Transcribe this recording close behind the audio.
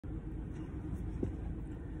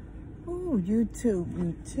Oh,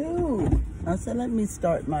 YouTube. I said, let me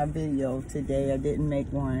start my video today. I didn't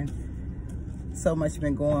make one. So much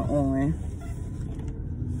been going on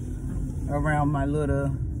around my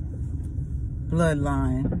little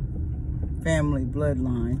bloodline, family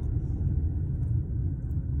bloodline.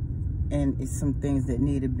 And it's some things that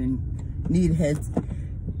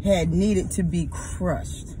had needed to be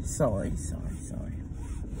crushed. Sorry.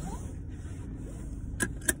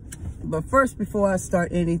 But first, before I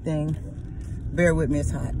start anything, bear with me.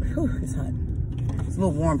 It's hot. Whew, it's hot. It's a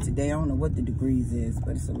little warm today. I don't know what the degrees is,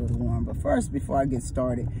 but it's a little warm. But first, before I get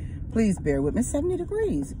started, please bear with me. 70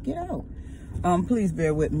 degrees. Get out. Please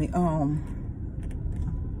bear with me.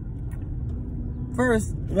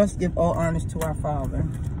 First, let's give all honors to our Father.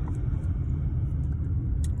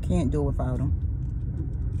 Can't do it without him.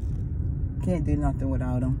 Can't do nothing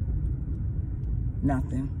without him.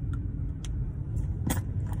 Nothing.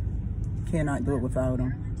 Cannot do it without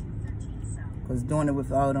him. Because doing it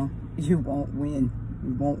without him, you won't win.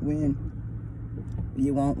 You won't win.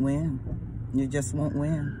 You won't win. You just won't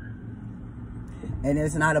win. And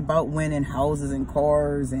it's not about winning houses and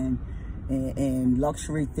cars and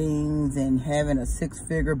luxury things and having a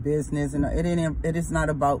six-figure business. And it is not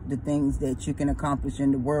about the things that you can accomplish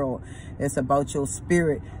in the world. It's about your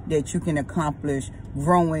spirit that you can accomplish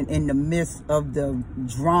growing in the midst of the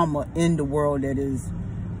drama in the world that is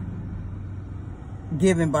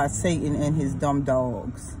given by Satan and his dumb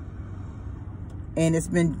dogs. And it's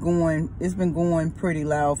been going pretty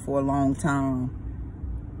loud for a long time.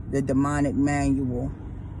 The demonic manual.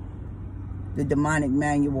 The demonic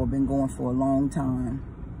manual been going for a long time.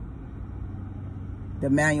 The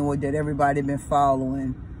manual that everybody been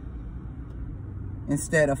following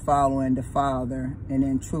instead of following the Father and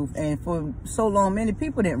in truth. And for so long, many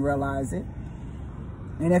people didn't realize it.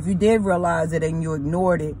 And if you did realize it and you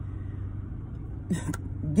ignored it,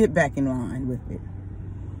 get back in line with it.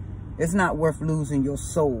 It's not worth losing your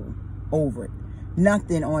soul over it.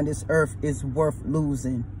 Nothing on this earth is worth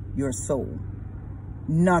losing your soul.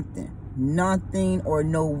 Nothing. Nothing or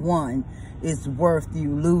no one is worth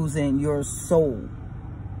you losing your soul.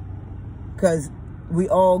 Because we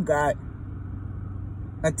all got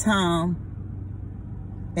a time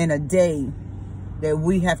and a day that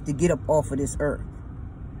we have to get up off of this earth.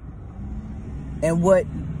 And what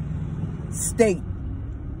state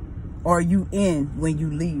are you in when you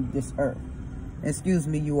leave this earth? Excuse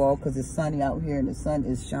me, you all, because it's sunny out here and the sun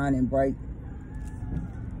is shining bright.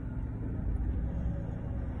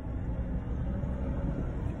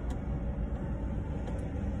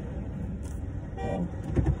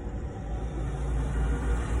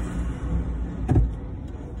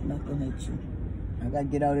 Nothing at you. I gotta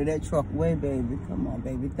get out of that truck way, baby. Come on,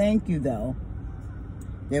 baby. Thank you, though.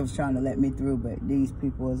 They was trying to let me through, but these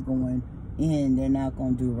people is going in. They're not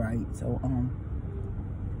gonna do right. So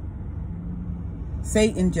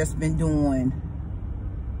Satan just been doing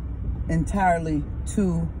entirely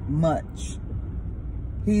too much.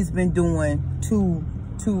 He's been doing too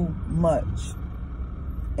much.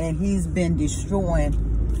 And he's been destroying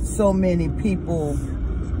so many people's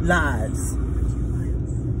lives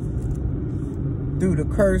through the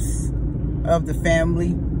curse of the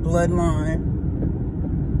family bloodline,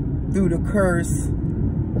 through the curse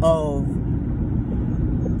of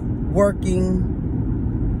working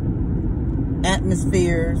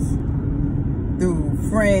atmospheres, through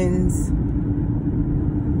friends,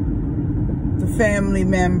 the family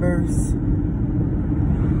members,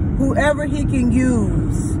 whoever he can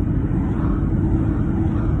use,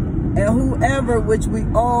 and whoever, which we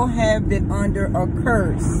all have been under a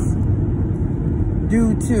curse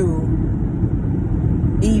due to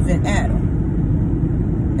Eve and Adam.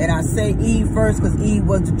 And I say Eve first because Eve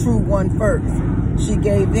was the true one first. She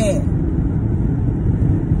gave in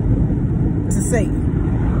to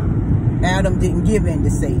Satan. Adam didn't give in to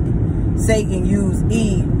Satan. Satan used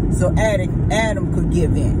Eve so Adam could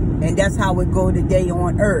give in. And that's how it go today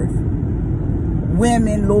on earth.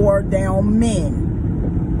 Women lower down men.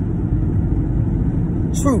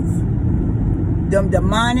 Truth. Them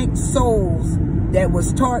demonic souls that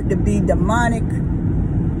was taught to be demonic,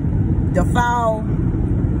 defile,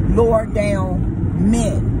 lower down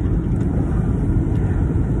men.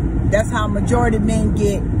 That's how majority of men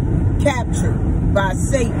get captured by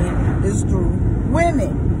Satan, is through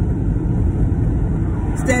women.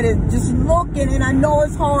 Instead of just looking, and I know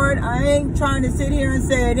it's hard. I ain't trying to sit here and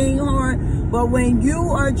say it ain't hard. But when you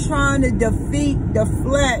are trying to defeat the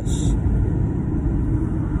flesh,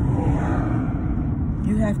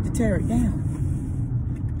 you have to tear it down.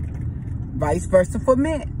 Vice versa for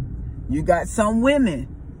men. You got some women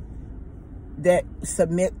that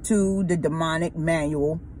submit to the demonic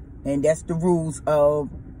manual And that's the rules of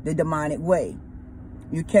the demonic way.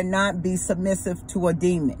 You cannot be submissive to a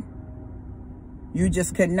demon. You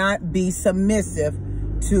just cannot be submissive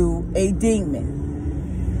to a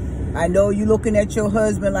demon. I know you're looking at your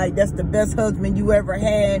husband like that's the best husband you ever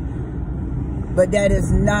had, but that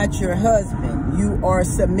is not your husband. You are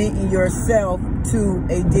submitting yourself to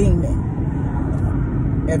a demon.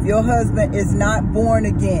 If your husband is not born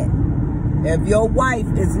again, if your wife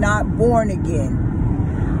is not born again,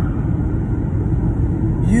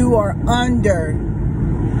 you are under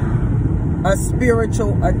a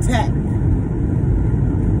spiritual attack.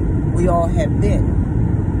 We all have been.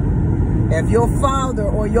 If your father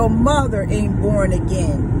or your mother ain't born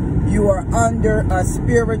again, you are under a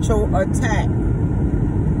spiritual attack.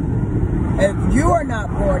 If you are not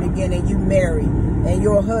born again and you marry, and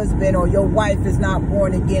your husband or your wife is not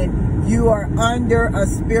born again, you are under a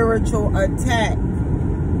spiritual attack.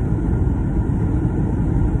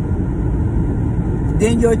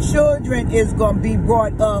 Then your children is going to be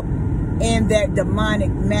brought up in that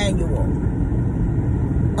demonic manual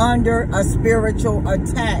under a spiritual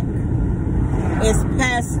attack. It's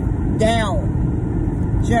passed down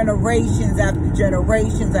generations after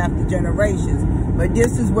generations after generations. But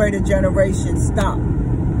this is where the generations stop.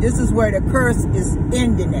 This is where the curse is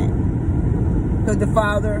ending at. Because the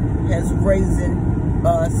Father has risen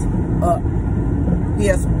us up. He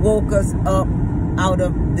has woke us up out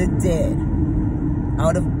of the dead.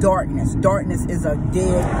 Out of darkness. Darkness is a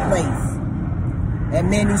dead place. And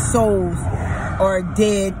many souls are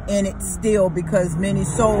dead in it still because many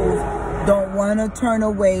souls don't want to turn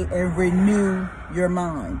away and renew your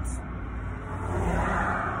minds.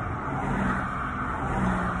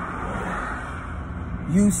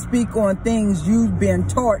 You speak on things you've been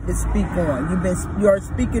taught to speak on. You're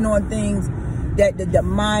speaking on things that the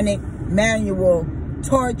demonic manual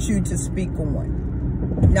taught you to speak on.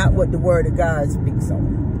 Not what the Word of God speaks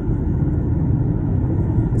on.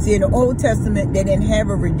 See, in the Old Testament, they didn't have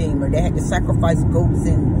a redeemer. They had to sacrifice goats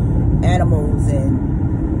and animals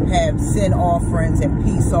and have sin offerings and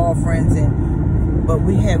peace offerings. But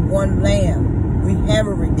we have one lamb. We have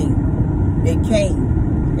a redeemer. They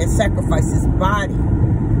came and sacrificed his body.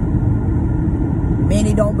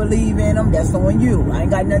 Many don't believe in him. That's on you. I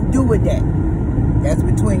ain't got nothing to do with that. That's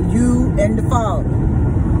between you and the Father.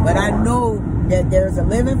 But I know that there's a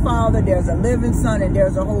living Father, there's a living Son, and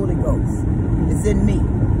there's a Holy Ghost. It's in me.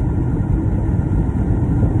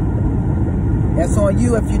 That's on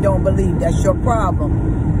you if you don't believe. That's your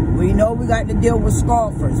problem. We know we got to deal with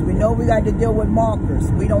scoffers. We know we got to deal with mockers.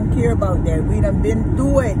 We don't care about that. We done been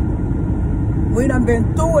through it. We done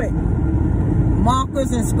been through it.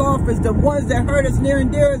 Mockers and scoffers, the ones that hurt us near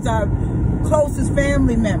and dear, is our closest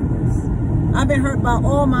family members. I've been hurt by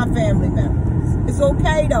all my family members. It's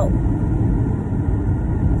okay though.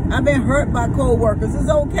 I've been hurt by co-workers. It's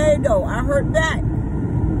okay though. I hurt back.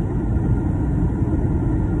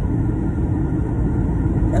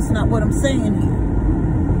 That's not what I'm saying here.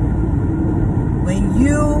 When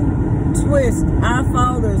you twist our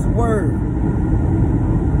Father's word,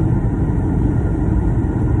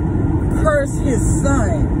 curse his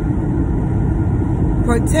Son,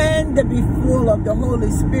 pretend to be full of the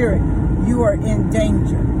Holy Spirit, you are in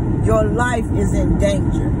danger. Your life is in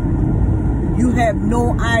danger. You have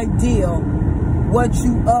no idea what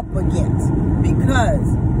you up against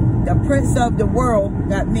because the prince of the world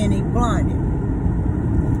got many blinded.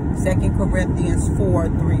 2 Corinthians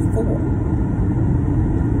 4:3-4.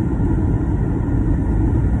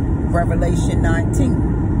 Revelation 19.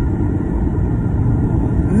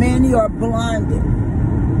 Many are blinded.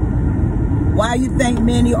 Why you think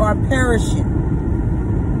many are perishing?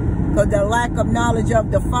 Because the lack of knowledge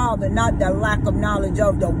of the Father, not the lack of knowledge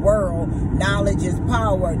of the world. Knowledge is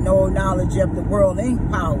power. No knowledge of the world ain't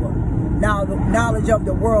power. Now, the knowledge of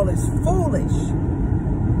the world is foolish.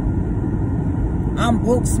 I'm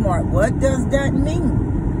book smart. What does that mean?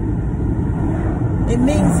 It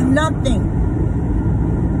means nothing.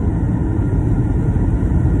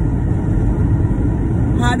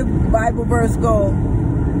 How the Bible verse go?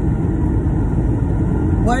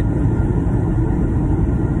 What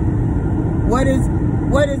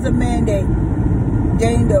is a man that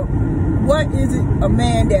gained the? What is it a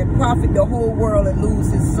man that profit the whole world and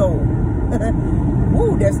lose his soul?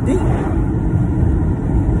 Woo, that's deep.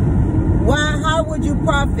 How would you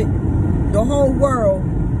profit the whole world,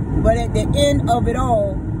 but at the end of it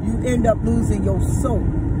all, you end up losing your soul?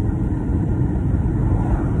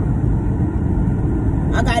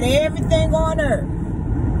 I got everything on earth,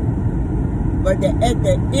 but at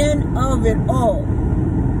the end of it all,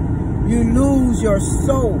 you lose your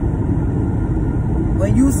soul.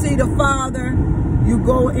 When you see the Father, you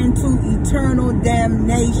go into eternal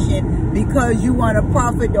damnation because you want to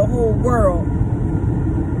profit the whole world.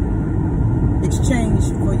 Exchange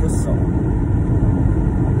for your soul.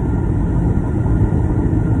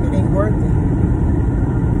 It ain't worth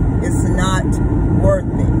it. It's not worth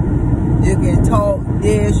it. You can talk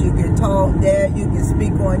this, you can talk that, you can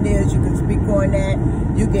speak on this, you can speak on that,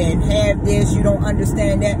 you can have this, you don't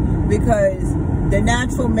understand that, because the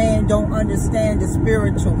natural man don't understand the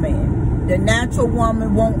spiritual man. The natural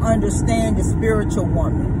woman won't understand the spiritual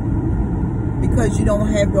woman because you don't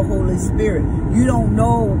have the Holy Spirit. You don't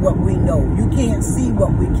know what we know. You can't see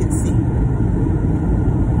what we can see.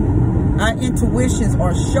 Our intuitions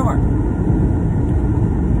are sharp.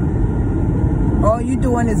 All you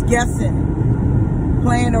doing is guessing,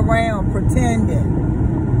 playing around,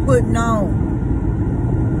 pretending, putting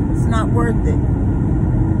on. It's not worth it.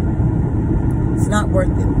 It's not worth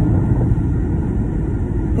it.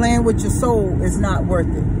 Playing with your soul is not worth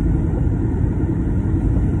it.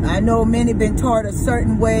 I know many been taught a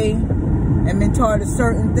certain way and been taught a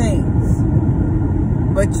certain things.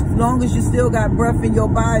 But as long as you still got breath in your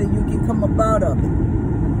body, you can come up out of it.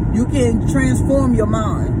 You can transform your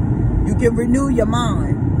mind. You can renew your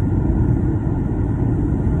mind.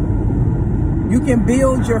 You can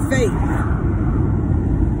build your faith.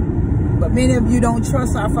 But many of you don't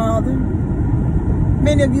trust our Father.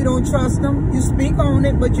 Many of you don't trust Him. You speak on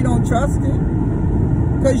it, but you don't trust it.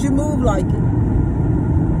 Because you move like it.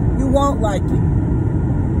 You walk like it.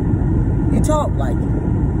 You talk like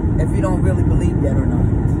it. If you don't really believe that or not.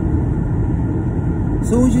 As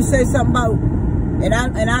soon as you say something about, and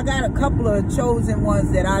I got a couple of chosen ones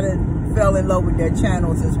that I done fell in love with their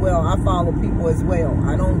channels as well. I follow people as well.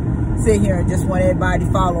 I don't sit here and just want everybody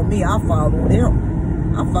to follow me. I follow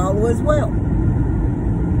them. I follow as well.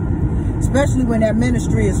 Especially when that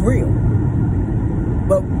ministry is real.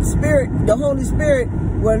 But Spirit, the Holy Spirit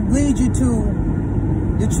will lead you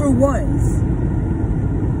to the true ones.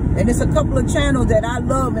 And it's a couple of channels that I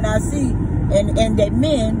love and I see, and that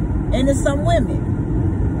men, and there's some women.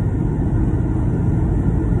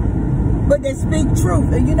 But they speak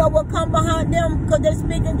truth. And you know what come behind them? Because they're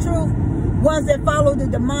speaking truth. Ones that follow the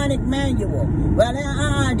demonic manual. Well,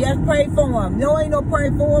 just pray for them. No, ain't no pray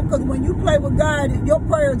for them. Because when you play with God, your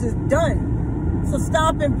prayers is done. It's a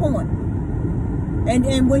stopping point.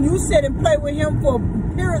 And when you sit and play with Him for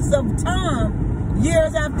periods of time,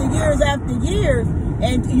 years after years after years,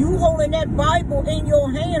 and you holding that Bible in your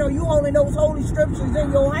hand, or you holding those holy scriptures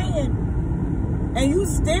in your hand, and you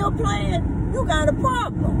still playing, you got a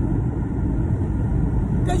problem.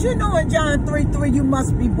 Because you know in John 3:3, you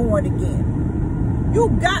must be born again. You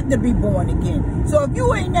got to be born again. So if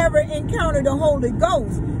you ain't never encountered the Holy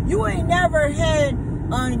Ghost, you ain't never had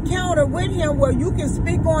an encounter with Him where you can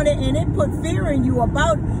speak on it and it put fear in you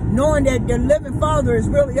about knowing that the living Father is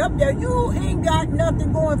really up there, you ain't got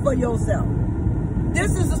nothing going for yourself.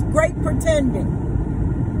 This is a great pretending.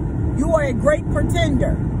 You are a great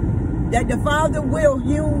pretender that the Father will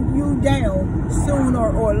hew you down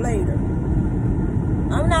sooner or later.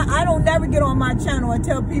 I don't never get on my channel and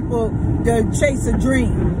tell people to chase a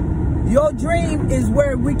dream. Your dream is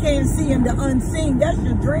where we can't see in the unseen. That's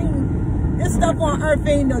your dream. This stuff on earth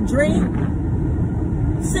ain't a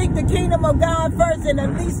dream. Seek the kingdom of God first and the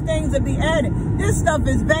least things will be added. This stuff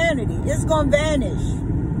is vanity. It's going to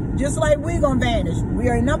vanish. Just like we're going to vanish. We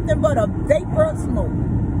are nothing but a vapor of smoke.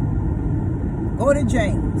 Go to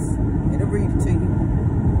James. It'll read it to you.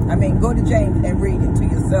 Go to James and read it to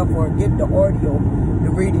yourself, or get the audio to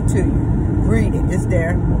read it to you. Read it. It's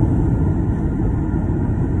there.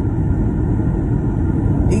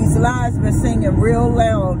 These lies been singing real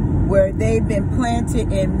loud where they've been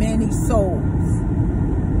planted in many souls.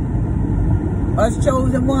 Us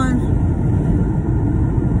chosen ones,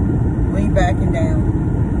 we ain't backing down.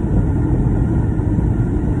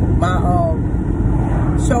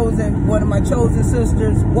 One of my chosen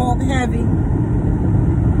sisters, Walk Heavy.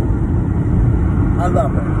 I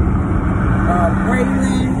love her.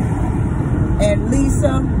 Braylon and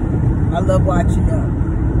Lisa, I love watching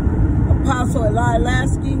them. Apostle Eli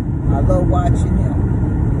Lasky, I love watching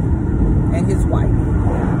him. And his wife.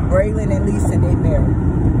 Braylon and Lisa, they married.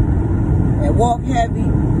 And Walk Heavy,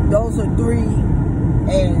 those are three.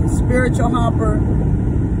 And Spiritual Hopper,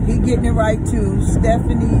 he getting it right too.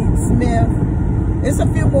 Stephanie Smith. It's a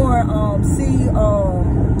few more.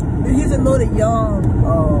 He's a little young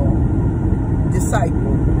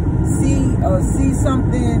disciple. See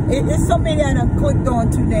something. It's so many that I've clicked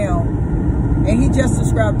on to now. And he just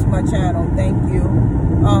subscribed to my channel. Thank you.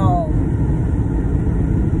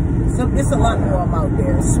 So it's a lot more out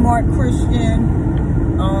there. Smart Christian.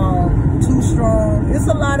 Too Strong. It's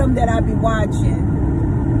a lot of them that I be watching.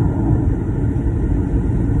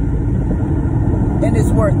 And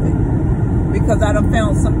it's worth it. Because I done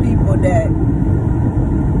found some people that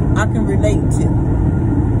I can relate to.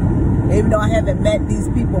 Even though I haven't met these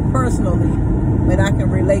people personally, but I can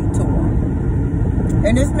relate to them.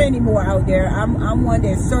 And there's many more out there. I'm one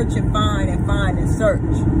that search and find and search.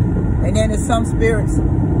 And then there's some spirits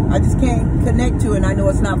I just can't connect to, and I know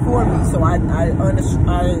it's not for me. So I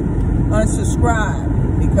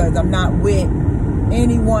unsubscribe, because I'm not with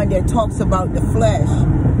anyone that talks about the flesh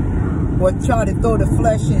or try to throw the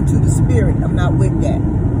flesh into the spirit. I'm not with that.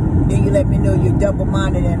 Then you let me know you're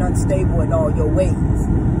double-minded and unstable in all your ways.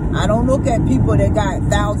 I don't look at people that got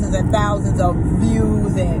thousands and thousands of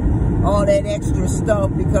views and all that extra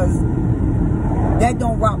stuff, because that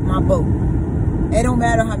don't rock my boat. It don't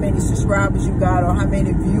matter how many subscribers you got or how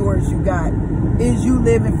many viewers you got. Is you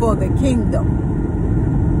living for the kingdom?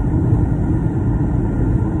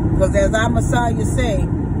 Because as our Messiah say,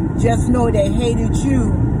 just know they hated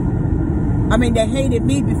you. I mean, they hated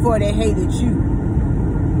me before they hated you.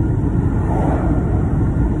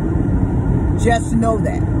 Just know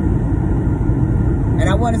that. And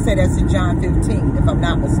I want to say that's in John 15, if I'm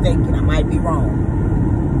not mistaken. I might be wrong.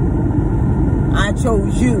 I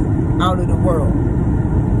chose you out of the world.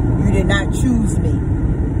 You did not choose me.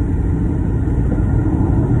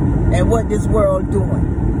 And what this world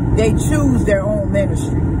doing? They choose their own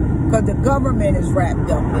ministry, because the government is wrapped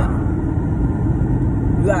up in it.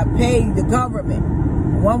 You got to pay the government.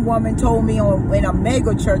 One woman told me in a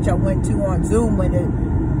mega church I went to on Zoom when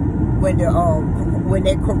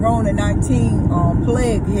that Corona-19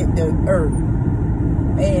 plague hit the earth,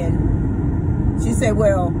 and she said,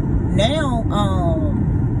 well, now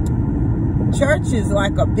church is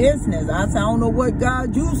like a business. I said, I don't know what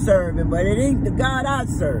God you serving, but it ain't the God I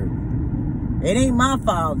serve. It ain't my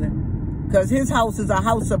Father, because his house is a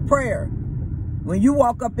house of prayer. When you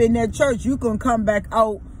walk up in that church, you can come back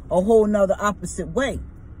out a whole nother opposite way.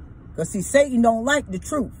 Because see, Satan don't like the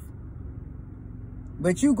truth.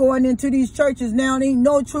 But you going into these churches now, there ain't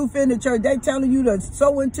no truth in the church. They telling you to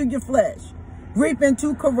sow into your flesh, reap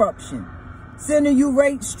into corruption, sending you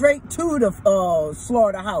right straight to the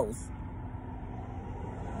slaughterhouse,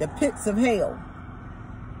 the pits of hell,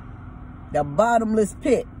 the bottomless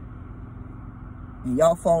pit. And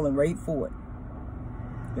y'all falling right for it.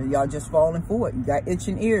 Y'all just falling for it. You got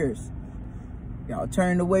itching ears. Y'all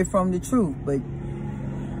turned away from the truth. But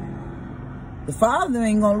the Father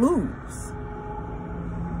ain't gonna lose.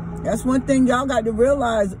 That's one thing y'all got to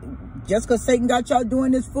realize. Just because Satan got y'all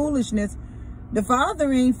doing this foolishness, the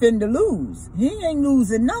Father ain't finna lose. He ain't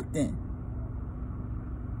losing nothing.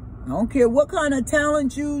 I don't care what kind of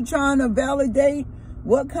talent you trying to validate,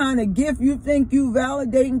 what kind of gift you think you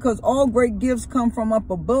validating, because all great gifts come from up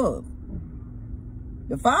above.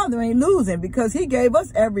 The Father ain't losing, because he gave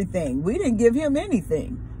us everything. We didn't give him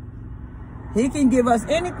anything. He can give us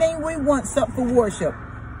anything we want except for worship.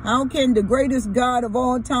 How can the greatest God of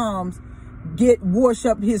all times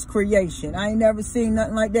worship his creation? I ain't never seen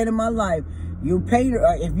nothing like that in my life. You pay,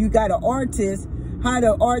 if you got an artist, how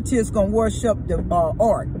the artist gonna worship the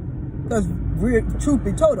art? Because truth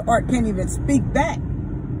be told, the art can't even speak back.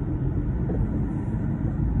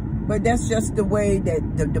 But that's just the way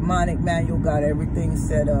that the demonic manual got everything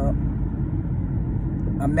set up.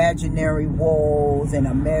 Imaginary walls and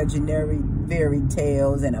imaginary fairy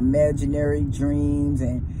tales and imaginary dreams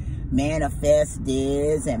and manifest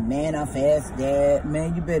this and manifest that.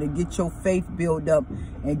 Man, you better get your faith built up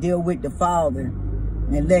and deal with the Father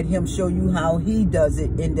and let him show you how he does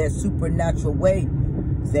it in that supernatural way.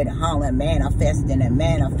 Instead of hollering manifesting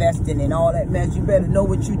and all that mess, you better know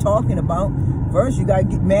what you're talking about. First, you gotta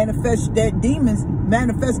manifest them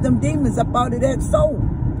demons up out of that soul.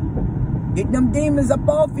 Get them demons up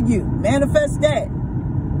off of you. Manifest that.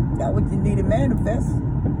 Got what you need to manifest.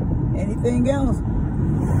 Anything else?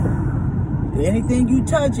 Anything you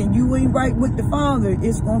touch and you ain't right with the Father,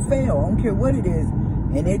 it's gonna fail. I don't care what it is.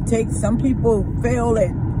 And it takes, some people fail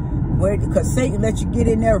at where, because Satan let you get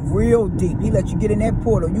in there real deep. He let you get in that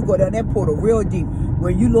portal. You go down that portal real deep.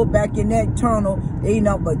 Where you look back in that tunnel, there ain't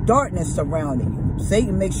nothing but darkness surrounding you.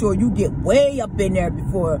 Satan makes sure you get way up in there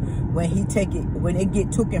before when it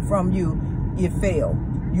get taken from you, you fail.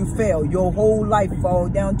 You fail. Your whole life fall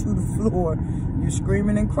down to the floor. You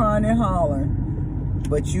screaming and crying and hollering.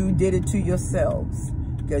 But you did it to yourselves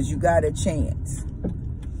because you got a chance.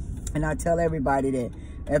 And I tell everybody that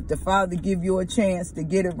if the Father give you a chance to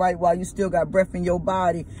get it right while you still got breath in your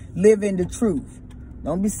body, live in the truth.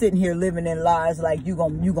 Don't be sitting here living in lies like you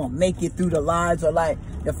gonna make it through the lies, or like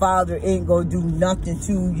the Father ain't gonna do nothing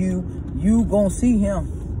to you. You gonna see him.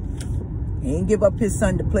 He ain't give up his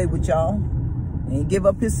son to play with y'all. He ain't give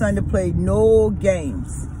up his son to play no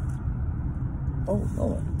games. Oh,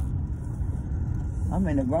 Lord. I'm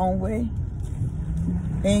in the wrong way.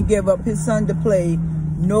 He ain't give up his son to play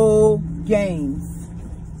no games.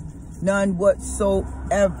 None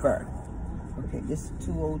whatsoever. Okay, this is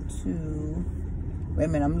 202. Wait a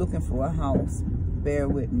minute, I'm looking for a house. Bear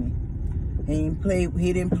with me.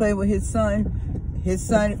 He didn't play with his son. His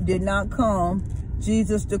son did not come.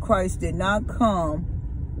 Jesus the Christ did not come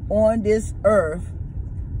on this earth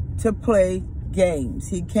to play games.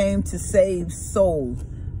 He came to save souls.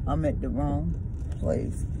 I'm at the wrong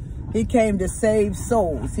place. He came to save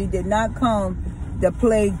souls. He did not come to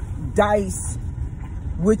play dice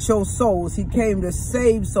with your souls. He came to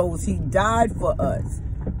save souls. He died for us.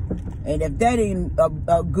 And if that ain't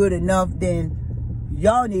good enough, then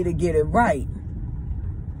y'all need to get it right.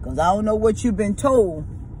 Because I don't know what you've been told,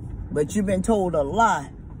 but you've been told a lot.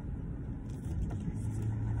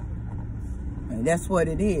 And that's what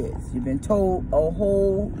it is. You've been told a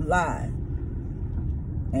whole lie.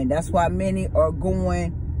 And that's why many are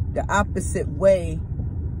going the opposite way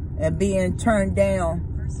and being turned down.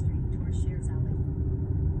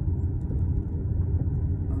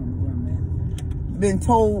 Been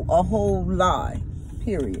told a whole lie,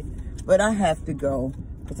 period. But I have to go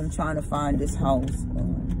because I'm trying to find this house.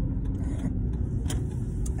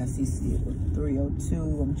 I see it with 302.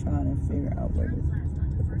 I'm trying to figure out where it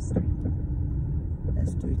is.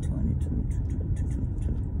 That's 322.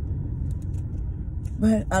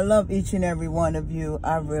 But I love each and every one of you.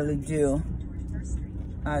 I really do.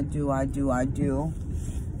 I do.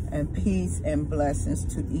 And peace and blessings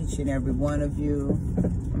to each and every one of you.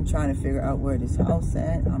 I'm trying to figure out where this house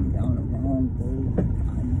at. I'm down the wrong road. I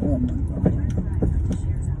know I'm on the wrong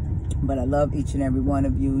road. But I love each and every one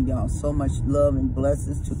of you. Y'all, so much love and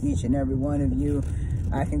blessings to each and every one of you.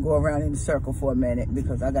 I can go around in a circle for a minute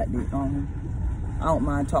because I got the I don't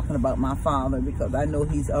mind talking about my Father because I know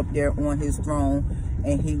he's up there on his throne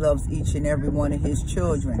and he loves each and every one of his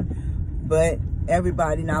children. But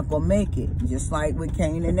everybody not gonna make it, just like with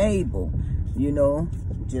Cain and Abel, you know,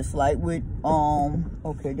 just like with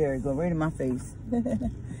okay, there you go, right in my face.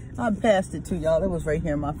 I passed it to y'all. It was right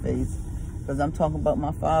here in my face because I'm talking about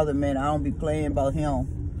my Father, man. I don't be playing about him.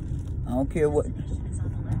 I don't care what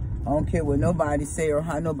nobody say or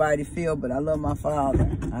how nobody feel, but I love my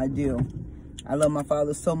Father. I do. I love my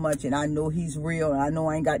Father so much, and I know he's real. And I know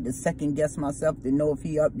I ain't got to second guess myself to know if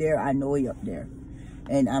he up there. I know he up there.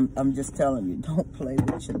 And I'm just telling you, don't play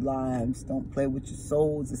with your lives. Don't play with your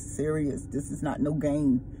souls. It's serious. This is not no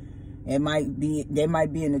game. They might be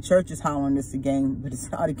in the churches hollering this a game, but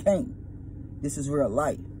it's not a game. This is real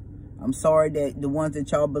life. I'm sorry that the ones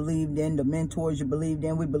that y'all believed in, the mentors you believed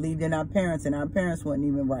in, we believed in our parents, and our parents weren't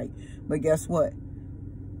even right. But guess what?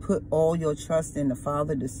 Put all your trust in the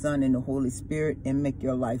Father, the Son, and the Holy Spirit, and make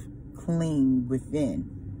your life clean within.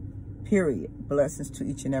 Period. Blessings to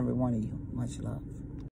each and every one of you. Much love.